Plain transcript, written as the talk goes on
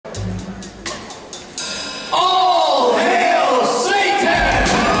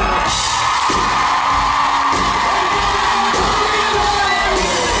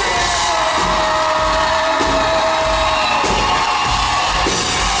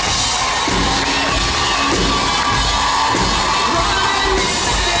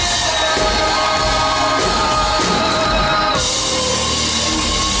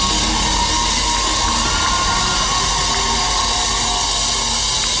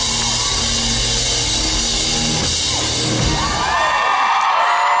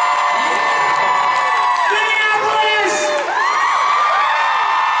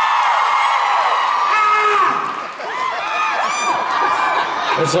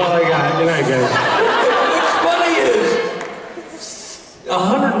That's all I got. Good night, guys. What's funny is,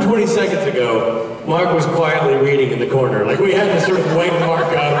 120 seconds ago, Mark was quietly reading in the corner. Like, we had to sort of wake Mark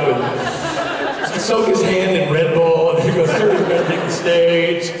up and soak his hand in Red Bull, and he goes, sir, we're gonna take the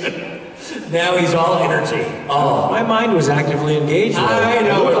stage. Now he's all energy. Oh. My mind was actively engaged. I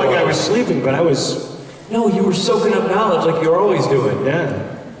know. It looked like I was sleeping, but I was... No, you were soaking up knowledge like you're always doing.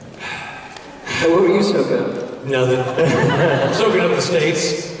 Yeah. So what were you soaking up? Nothing. Soaking up the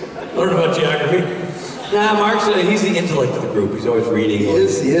states. Learn about geography. Nah, Mark's he's the intellect of the group. He's always reading. He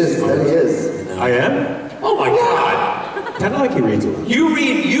is. That he is. I am? Oh my God. Kind of like you read to him. You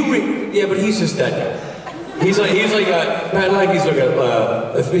read. Yeah, but he's just that guy. He's like he's like a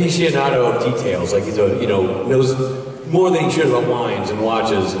aficionado of details. Like he's knows more than he should about wines and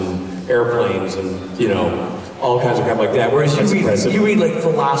watches and airplanes and all kinds of crap like that. Whereas you read like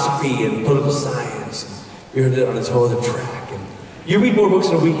philosophy and political science. And you're on this whole other track. And you read more books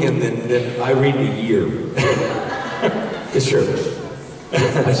in a weekend than I read in a year. It's true.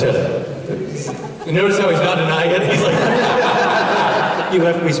 I said it. You notice how he's not denying it? He's like, you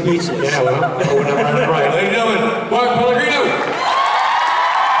left me speechless. Yeah, well, I'm right. Ladies and gentlemen, Mark Pellegrino.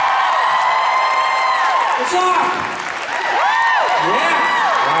 What's up? Yeah.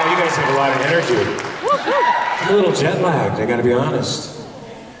 Wow, you guys have a lot of energy. I'm a little jet lagged, I gotta be honest.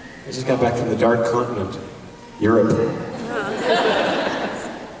 I just got back from the dark continent, Europe.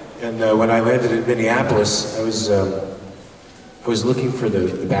 And when I landed in Minneapolis, I was looking for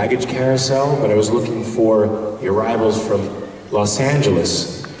the baggage carousel, but I was looking for the arrivals from Los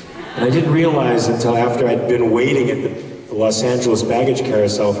Angeles. And I didn't realize until after I'd been waiting at the Los Angeles baggage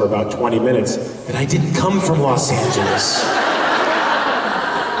carousel for about 20 minutes that I didn't come from Los Angeles.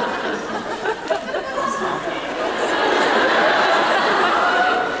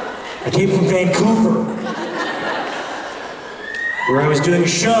 I came from Vancouver, where I was doing a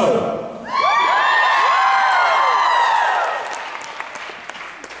show.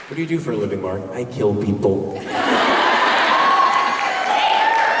 What do you do for a living, Mark? I kill people.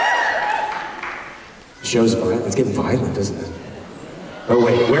 The show's violent. It's getting violent, isn't it? Oh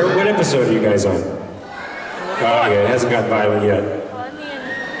wait, what episode are you guys on? Oh yeah, it hasn't gotten violent yet.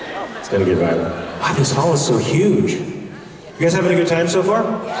 It's gonna get violent. Wow, this hall is so huge. You guys having a good time so far?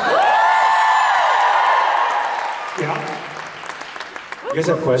 Yeah. You guys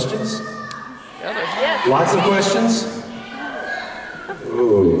have questions? Yeah. Lots of questions?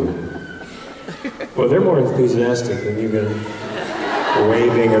 Ooh. Well, they're more enthusiastic than you guys.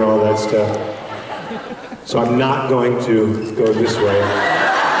 Waving and all that stuff. So I'm not going to go this way.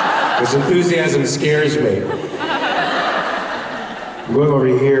 This enthusiasm scares me. I'm going over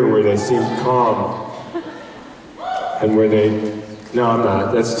here where they seem calm. And where they... No, I'm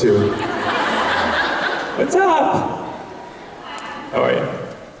not. That's too... What's up? How are you?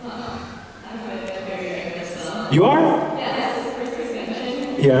 You are?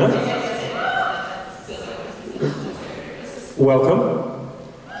 Yeah? Welcome.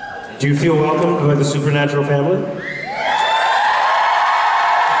 Do you feel welcomed by the supernatural family?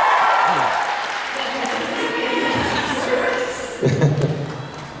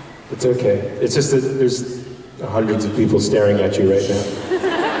 It's okay. It's just that there's hundreds of people staring at you right now.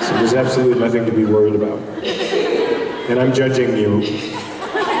 So there's absolutely nothing to be worried about. And I'm judging you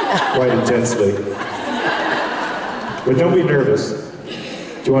quite intensely. But don't be nervous.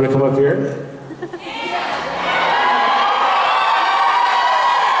 Do you want to come up here?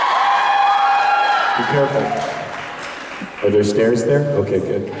 Be careful. Are there stairs there? Okay,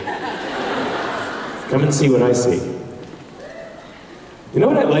 good. Come and see what I see. You know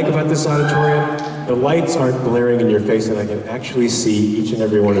what I like about this auditorium? The lights aren't blaring in your face and I can actually see each and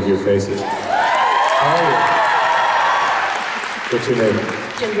every one of your faces. How are you? What's your name?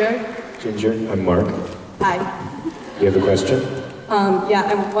 Ginger. Ginger. I'm Mark. Hi. You have a question? Yeah,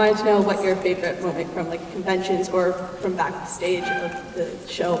 I wanted to know what your favorite moment from like conventions or from backstage of the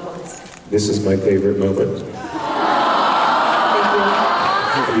show was. This is my favorite moment. Thank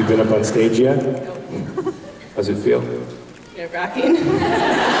Have you been up on stage yet? you. How's it feel? Nerve-wracking.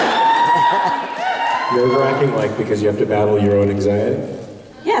 Nerve-wracking, like because you have to battle your own anxiety?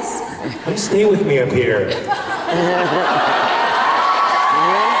 Yes. Come stay with me up here.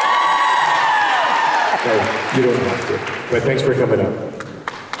 No, you don't have to. But thanks for coming up.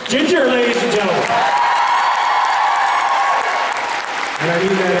 Ginger, ladies and gentlemen. And I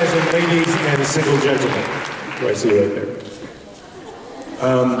mean that as in ladies and single gentlemen, who I see right there.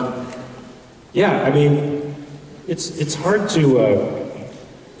 Yeah, I mean, it's hard to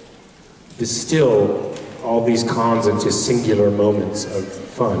distill all these cons into singular moments of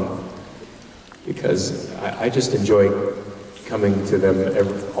fun, because I just enjoy coming to them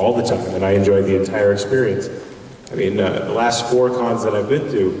all the time, and I enjoy the entire experience. I mean, the last 4 cons that I've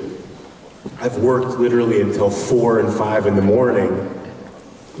been to, I've worked literally until 4 and 5 in the morning,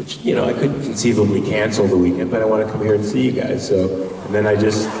 which, you know, I could conceivably cancel the weekend, but I want to come here and see you guys, so, and then I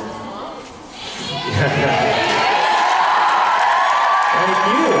just... Thank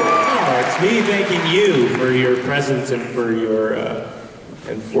you. No, it's me thanking you for your presence and for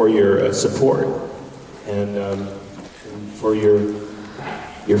your support, and for your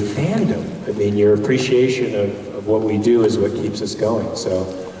fandom. I mean, your appreciation of what we do is what keeps us going. So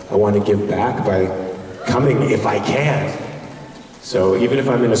I want to give back by coming if I can. So even if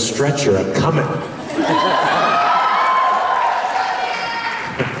I'm in a stretcher, I'm coming.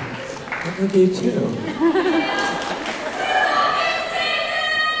 I love you too.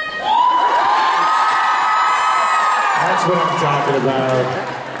 That's what I'm talking about.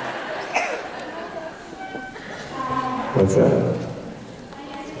 What's that?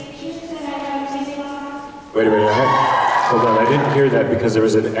 Wait a minute, hold on, I didn't hear that because there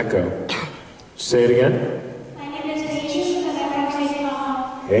was an echo. Say it again. My name is Paige, and I'm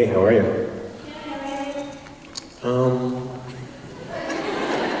from Hey, how are you?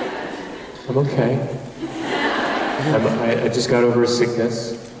 I'm okay. I just got over a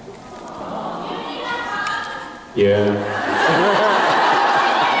sickness. Yeah.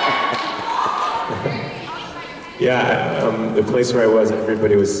 Yeah, the place where I was,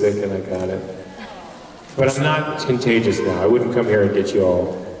 everybody was sick and I got it. But I'm not contagious now. I wouldn't come here and get you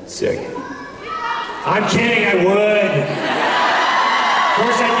all sick. I'm kidding, I would! Of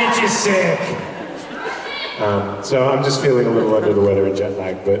course I'd get you sick! So I'm just feeling a little under the weather and jet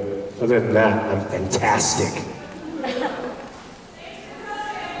lag, but other than that, I'm fantastic.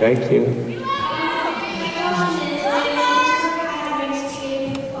 Thank you.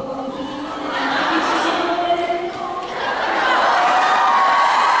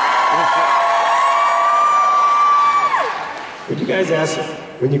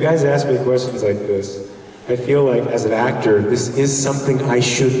 When you guys ask me questions like this, I feel like as an actor, this is something I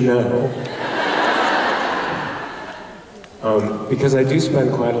should know. Because I do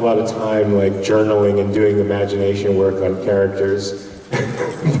spend quite a lot of time like journaling and doing imagination work on characters.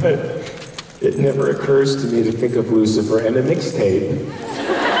 But it never occurs to me to think of Lucifer and a mixtape.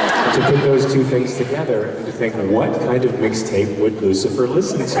 To put those two things together and to think, what kind of mixtape would Lucifer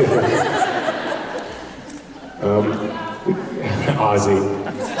listen to? Ozzy.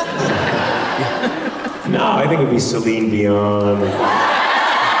 No, I think it'd be Celine Dion,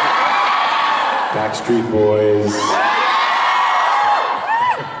 Backstreet Boys,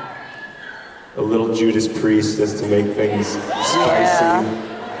 a little Judas Priest just to make things spicy.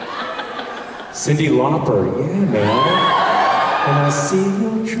 Cyndi Lauper, yeah, man. And I see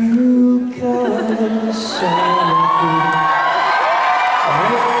your true colors shining through.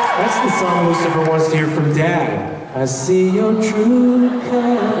 Right? That's the song Lucifer wants to hear from Dad. I see your true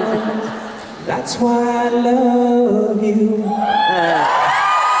colors, that's why I love you.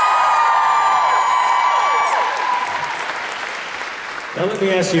 Now let me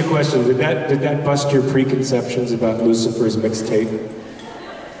ask you a question. Did that bust your preconceptions about Lucifer's mixtape?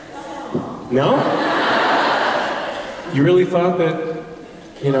 No? You really thought that,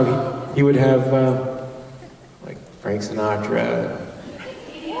 you know, he would have, like, Frank Sinatra,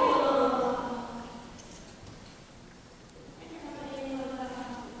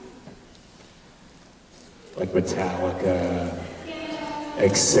 like Metallica,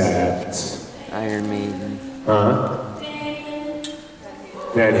 Accept, Iron Maiden. huh?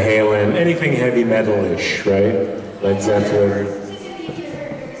 Van Halen, anything heavy metal-ish, right? Led Zeppelin.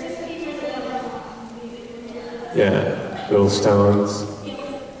 Yeah, Little Stones.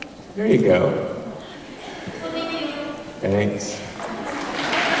 There you go. Thanks.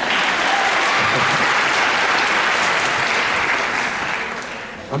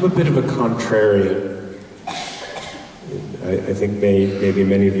 I'm a bit of a contrarian. I think maybe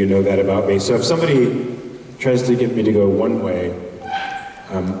many of you know that about me. So if somebody tries to get me to go one way,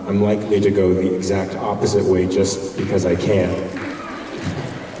 I'm likely to go the exact opposite way just because I can.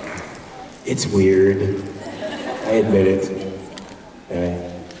 It's weird. I admit it.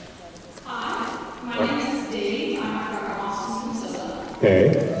 Hi, my name is Dave. I'm from Austin, Minnesota. Okay.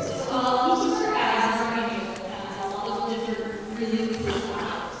 Lucifer has a lot of different really cool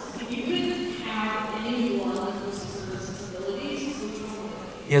powers. If you could have any one of Lucifer's abilities, which one would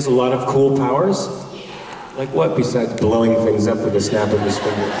it be? He has a lot of cool powers? Like what besides blowing things up with a snap of his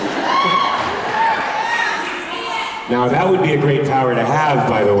finger? Now that would be a great power to have,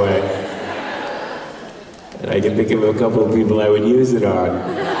 by the way. And I can think of a couple of people I would use it on.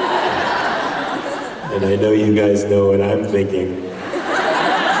 And I know you guys know what I'm thinking.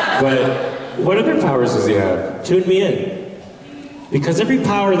 But what other powers does he have? Tune me in. Because every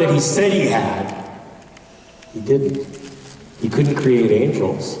power that he said he had, he didn't. He couldn't create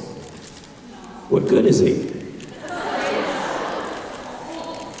angels. What good is he?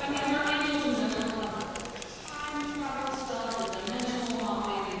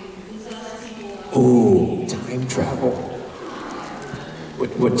 Ooh, time travel.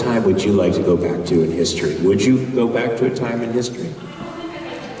 What time would you like to go back to in history? Would you go back to a time in history?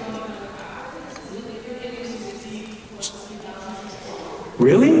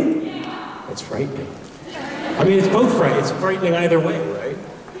 Really? That's frightening. I mean, it's both frightening. It's frightening either way, right?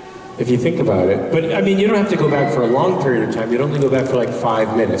 If you think about it. But, I mean, you don't have to go back for a long period of time. You'd only go back for like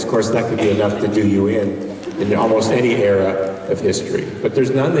 5 minutes. Of course, that could be enough to do you in almost any era of history. But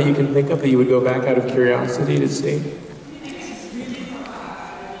there's none that you can think of that you would go back out of curiosity to see?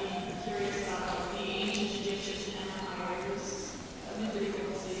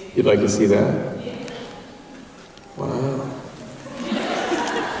 You'd like to see that? Wow.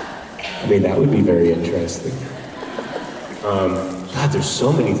 I mean, that would be very interesting. God, there's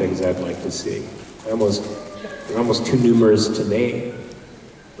so many things I'd like to see. They're almost too numerous to name.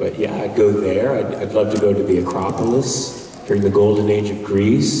 But yeah, I'd go there. I'd love to go to the Acropolis during the golden age of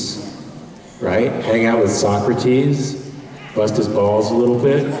Greece, right? Hang out with Socrates, bust his balls a little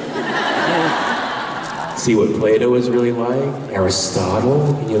bit. See what Plato was really like.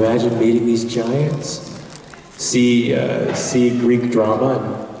 Aristotle, can you imagine meeting these giants? See Greek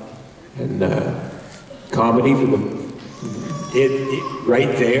drama and comedy from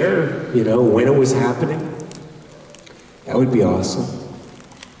right there, you know, when it was happening. That would be awesome.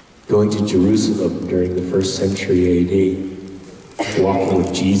 Going to Jerusalem during the 1st century AD, walking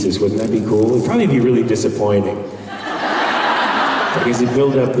with Jesus, wouldn't that be cool? It'd probably be really disappointing. Because you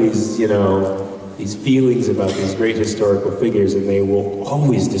build up these, you know, these feelings about these great historical figures, and they will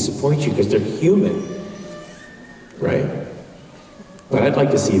always disappoint you because they're human, right? But I'd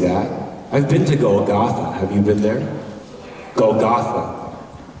like to see that. I've been to Golgotha. Have you been there? Golgotha,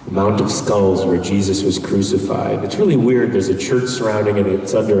 the Mount of Skulls where Jesus was crucified. It's really weird. There's a church surrounding it.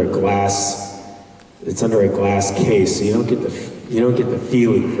 It's under a glass. It's under a glass case, so you don't get the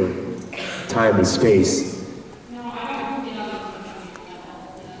feeling for time and space.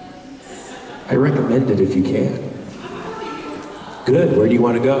 I recommend it if you can. Good. Where do you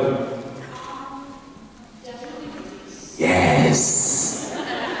want to go? Yes.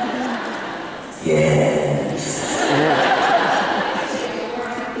 Yes.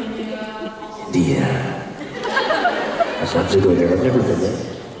 India. I'd love to go there. I've never been there.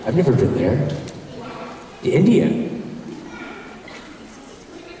 I've never been there. India.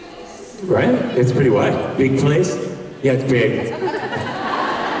 Right? It's pretty wide. Big place? Yeah, it's big.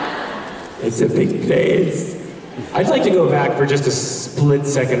 It's a big place. I'd like to go back for just a split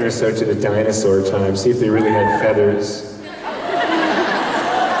second or so to the dinosaur time, see if they really had feathers.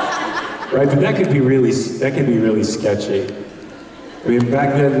 Right, but that could be really sketchy. I mean,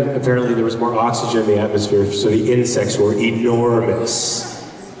 back then, apparently there was more oxygen in the atmosphere, so the insects were enormous.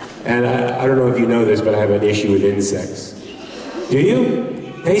 And I don't know if you know this, but I have an issue with insects. Do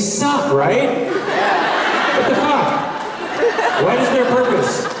you? They suck, right? What the fuck? What is their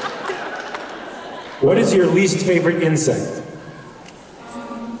purpose? What is your least favorite insect?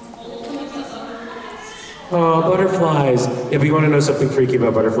 Oh, butterflies. Yeah, but you want to know something freaky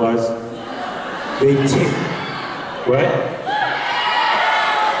about butterflies? They what?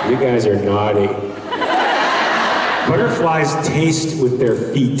 You guys are naughty. Butterflies taste with their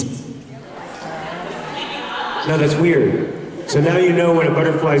feet. No, that's weird. So now you know when a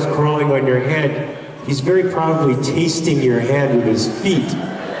butterfly's crawling on your hand, he's very probably tasting your hand with his feet,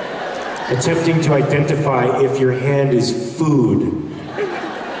 attempting to identify if your hand is food.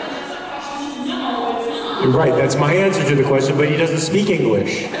 Right, that's my answer to the question, but he doesn't speak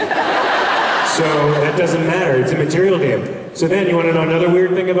English. So that doesn't matter, it's immaterial to him. So then, you want to know another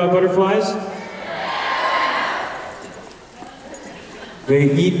weird thing about butterflies? They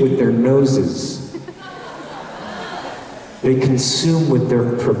eat with their noses. They consume with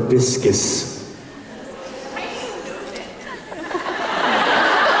their proboscis.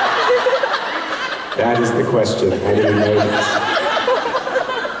 That is the question. How do you know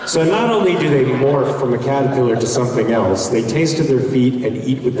this? So not only do they morph from a caterpillar to something else, they taste with their feet and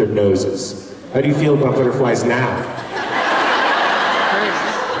eat with their noses. How do you feel about butterflies now?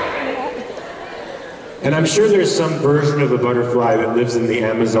 And I'm sure there's some version of a butterfly that lives in the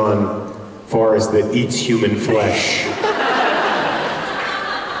Amazon forest that eats human flesh.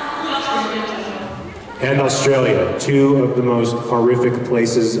 And Australia, two of the most horrific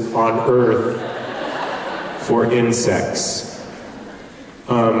places on Earth for insects.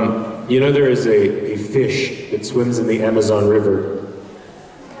 You know there is a fish that swims in the Amazon River.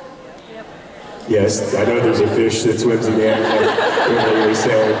 Yes, I know there's a fish that swims in the Amazon River, they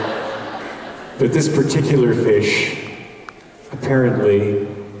say. But this particular fish, apparently,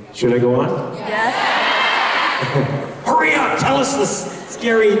 should I go on? Yes. Hurry up, tell us the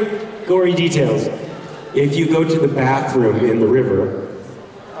scary, gory details. If you go to the bathroom in the river,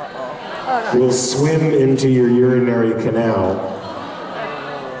 will swim into your urinary canal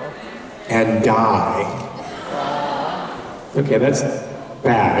and die. Okay, that's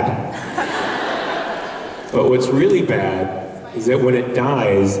bad. But what's really bad is that when it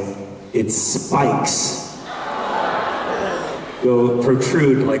dies, its spikes will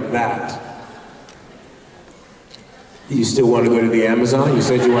protrude like that. You still want to go to the Amazon? You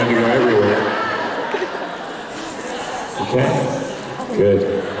said you wanted to go everywhere. Okay,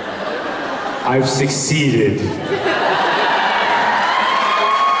 good. I've succeeded.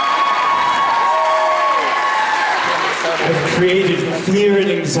 I've created fear and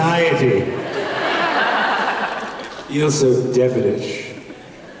anxiety. Feel so devilish.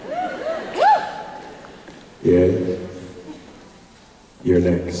 Yeah. You're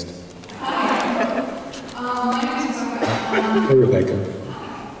next. Hey, Rebecca.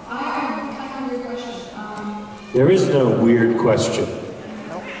 I have kind of a weird question. There is no weird question.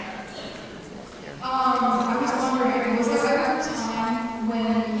 I was wondering, was there ever a time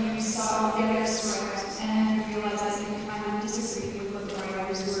when you saw the other script and you realized that you kind of disagreed with what the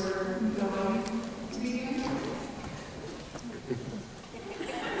writers were going to be doing?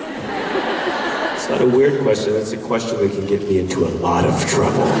 It's not a weird question, it's a question that can get me into a lot of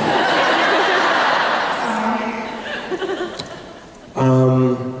trouble.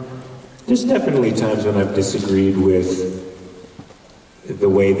 There's definitely times when I've disagreed with the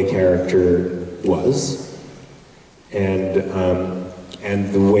way the character was, and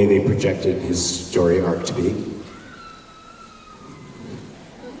the way they projected his story arc to be.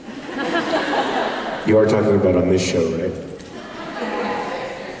 You are talking about on this show, right?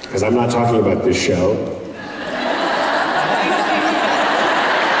 Because I'm not talking about this show.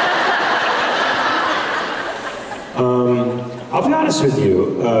 I'll be honest with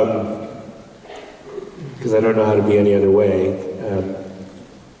you, because I don't know how to be any other way.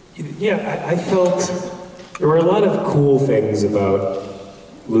 I felt there were a lot of cool things about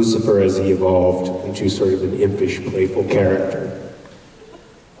Lucifer as he evolved into sort of an impish, playful character.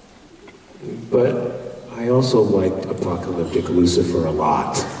 But I also liked apocalyptic Lucifer a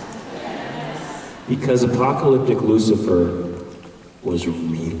lot. Because apocalyptic Lucifer was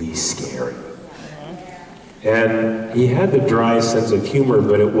really scary. And he had the dry sense of humor,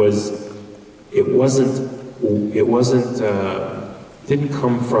 but it didn't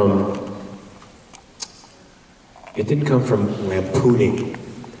come from lampooning.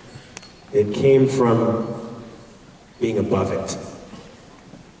 It came from being above it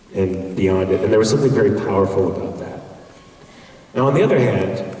and beyond it. And there was something very powerful about that. Now, on the other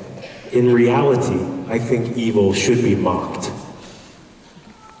hand, in reality, I think evil should be mocked.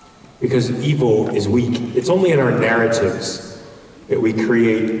 Because evil is weak. It's only in our narratives that we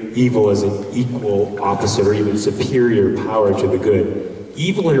create evil as an equal, opposite, or even superior power to the good.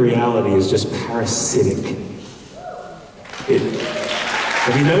 Evil in reality is just parasitic.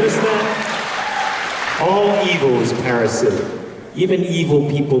 Have you noticed that? All evil is parasitic. Even evil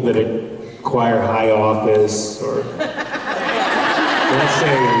people that acquire high office, or I'm not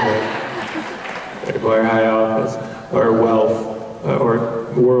saying anything, acquire high office, or wealth, or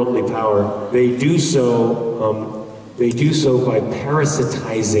worldly power, they do so by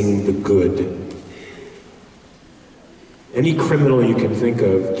parasitizing the good. Any criminal you can think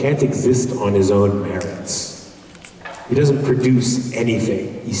of can't exist on his own merits. He doesn't produce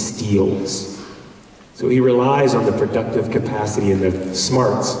anything, he steals. So he relies on the productive capacity and the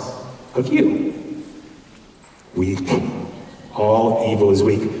smarts of you. Weak. All evil is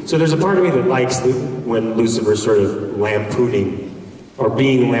weak. So there's a part of me that likes when Lucifer's sort of lampooning, or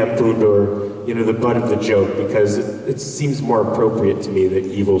being lampooned, or, the butt of the joke, because it seems more appropriate to me that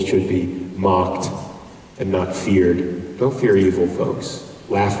evil should be mocked and not feared. Don't fear evil, folks.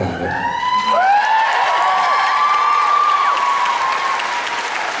 Laugh at it.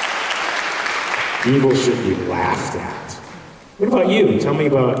 Evil should be laughed at. What about you? Tell me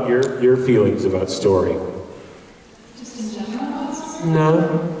about your feelings about story. Just in general?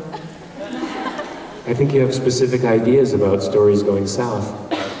 No. I think you have specific ideas about stories going south.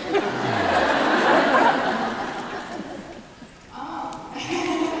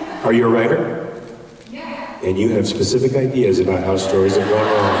 Are you a writer? Yeah. And you have specific ideas about how stories have gone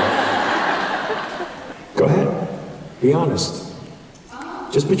wrong. Go ahead. Be honest.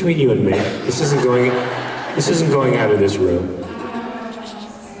 Just between you and me. This isn't going out of this room.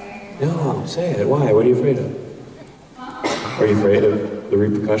 No, say it. Why? What are you afraid of? Are you afraid of the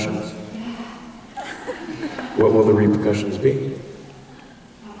repercussions? What will the repercussions be?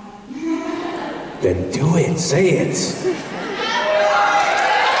 Then do it. Say it. Say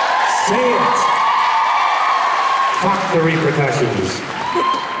it. Fuck the repercussions.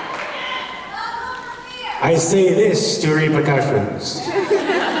 I say this to repercussions.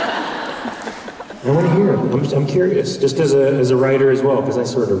 I want to hear them. I'm curious, just as a writer as well, because I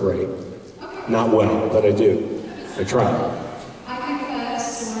sort of write. Not well, but I do. I try. I think that a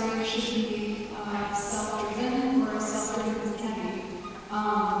story should be self-driven, or self-driven can be.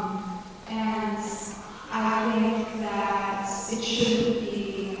 And I think that it shouldn't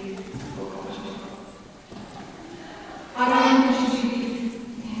be. I don't think it should be.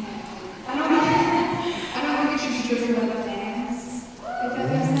 I don't think it should be driven by the fans. If that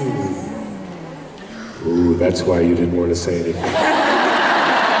makes sense. Ooh, that's why you didn't want to say anything.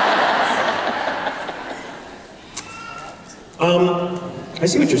 I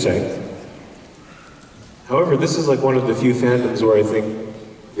see what you're saying. However, this is like one of the few fandoms where I think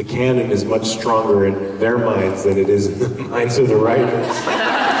the canon is much stronger in their minds than it is in the minds of the writers.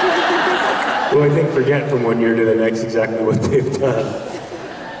 Who I think forget from one year to the next exactly what they've done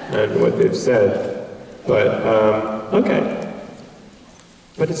and what they've said. But, okay.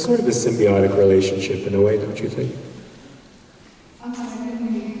 But it's sort of a symbiotic relationship in a way, don't you think?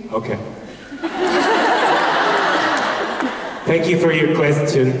 Okay. Thank you for your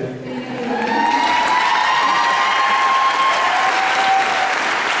question.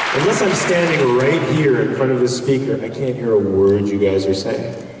 Unless I'm standing right here in front of the speaker, I can't hear a word you guys are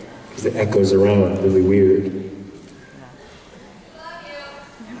saying. Because it echoes around really weird.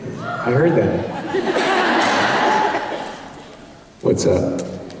 I heard that. What's up?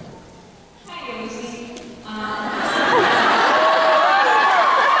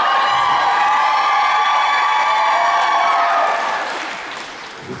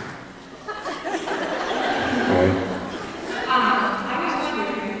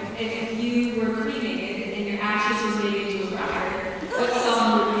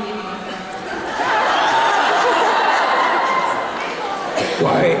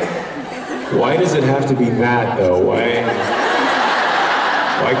 Why does it have to be that, though? Why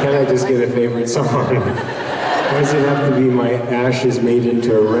can't I just get a favorite song? Why does it have to be my ashes made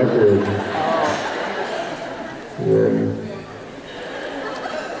into a record?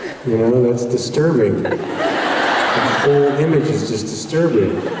 You know, that's disturbing. The whole image is just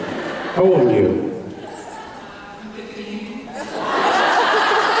disturbing. How old are you?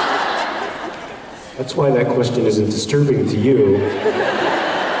 That's why that question isn't disturbing to you.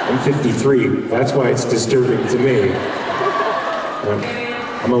 I'm 53. That's why it's disturbing to me.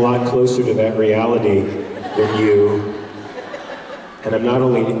 I'm a lot closer to that reality than you. And I'm not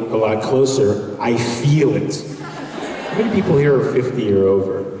only a lot closer, I feel it. How many people here are 50 or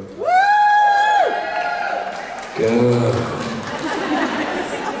over? Good.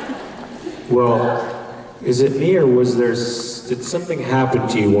 Well, is it me or did something happen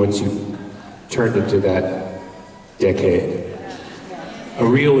to you once you turned into that decade? A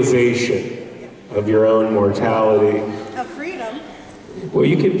realization of your own mortality. Of freedom. Well,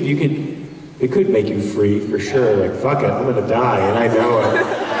 it could make you free for sure. Like, fuck it, I'm gonna die, and I know it.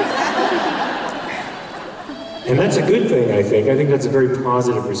 And that's a good thing, I think. I think that's a very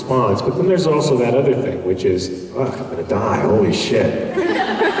positive response. But then there's also that other thing, which is, fuck, I'm gonna die, holy shit.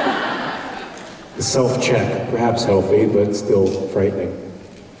 The self-check, perhaps healthy, but still frightening.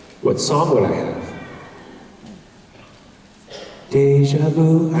 What song would I have? Deja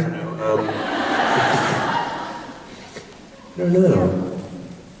vu? I don't know. I don't know.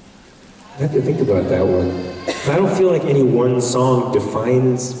 I have to think about that one. I don't feel like any one song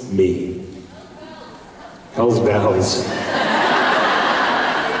defines me. Hell's Bells.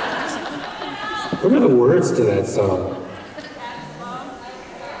 What are the words to that song?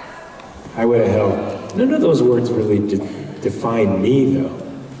 Highway to Hell. None of those words really define me, though.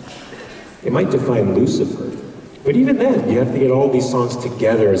 They might define Lucifer. But even then, you have to get all these songs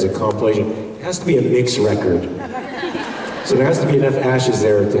together as a compilation. It has to be a mix record. So there has to be enough ashes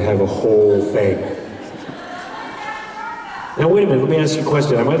there to have a whole thing. Now wait a minute, let me ask you a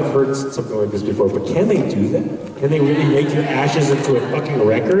question. I might have heard something like this before, but can they do that? Can they really make your ashes into a fucking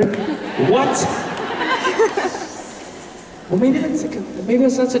record? What? Well, maybe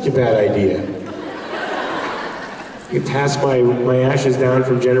that's not such a bad idea. You pass my ashes down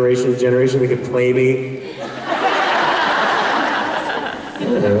from generation to generation, they could play me. I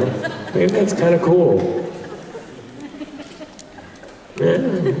don't know. Maybe that's kind of cool. I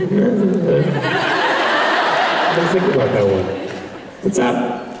didn't think about that one. What's up?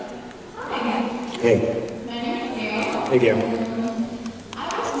 Hey. My name is Gail. Hey, Gail. I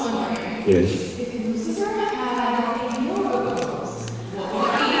was wondering Yes. if Lucifer had a neurosis, what would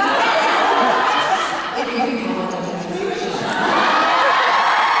it be? If you could have a demonstration.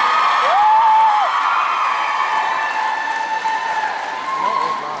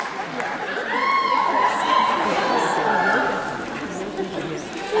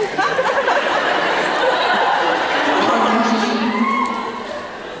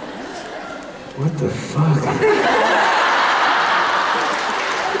 What the fuck?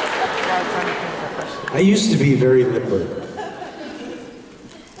 I used to be very limber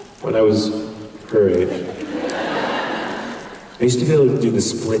when I was her age. I used to be able to do the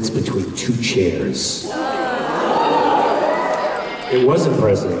splits between two chairs. It was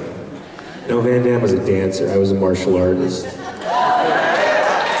impressive. No, Van Damme was a dancer. I was a martial artist.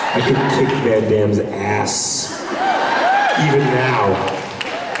 I could kick Van Damme's ass. Even now.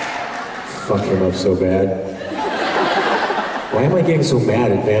 Fuck him up so bad. Why am I getting so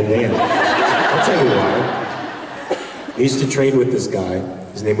mad at Van Damme? I'll tell you why. I used to train with this guy.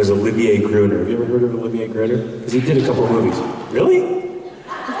 His name was Olivier Gruner. Have you ever heard of Olivier Gruner? Because he did a couple of movies. Really?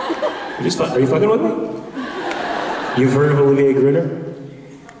 Are you fucking with me? You've heard of Olivier Gruner?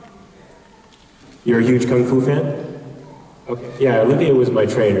 You're a huge Kung Fu fan? Okay. Yeah, Olivier was my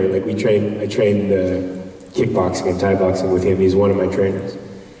trainer. Like I trained kickboxing and Thai boxing with him. He's one of my trainers.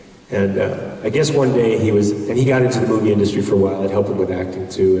 And I guess one day he got into the movie industry for a while. I'd help him with acting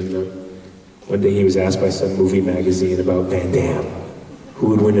too. And one day he was asked by some movie magazine about Van Damme. Who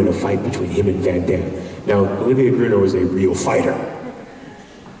would win in a fight between him and Van Damme? Now, Olivier Gruner was a real fighter.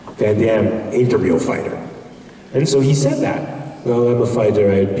 Van Damme ain't a real fighter. And so he said that. Well, I'm a fighter,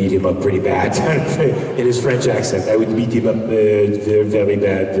 I'd beat him up pretty bad. In his French accent, I would beat him up very, very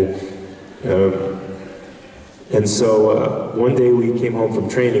bad. And so one day we came home from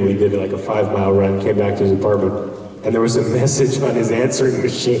training, we did like a 5-mile run, came back to his apartment, and there was a message on his answering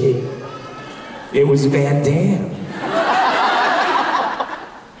machine. It was Van Damme.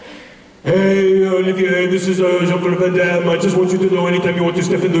 Hey, Olivier, this is Jean-Claude Van Damme. I just want you to know anytime you want to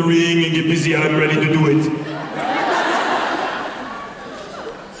step in the ring and get busy, I'm ready to do it.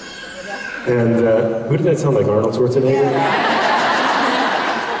 And who did that sound like, Arnold Schwarzenegger?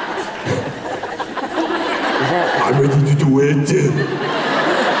 I'm ready to do it.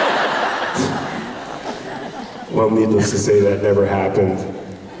 Well, needless to say, that never happened.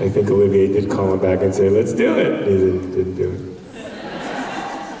 I think Olivier did call him back and say, let's do it. He didn't do it.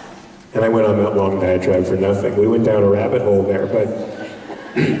 And I went on that long diatribe for nothing. We went down a rabbit hole there, but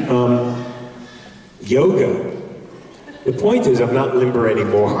yoga. The point is, I'm not limber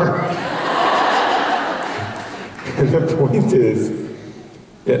anymore. And the point is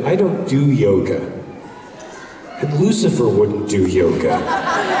that I don't do yoga. And Lucifer wouldn't do yoga.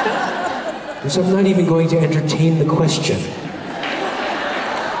 And so I'm not even going to entertain the question.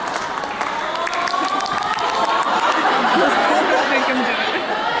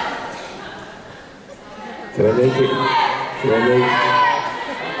 Can I make it? Can I make it?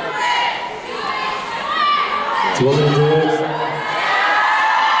 Do you want me to do it?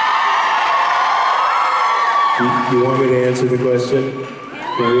 You want me to answer the question?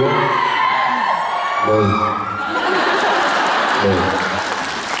 For you? No. No.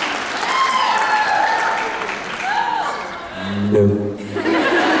 No.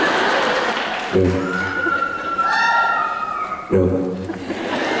 No. No.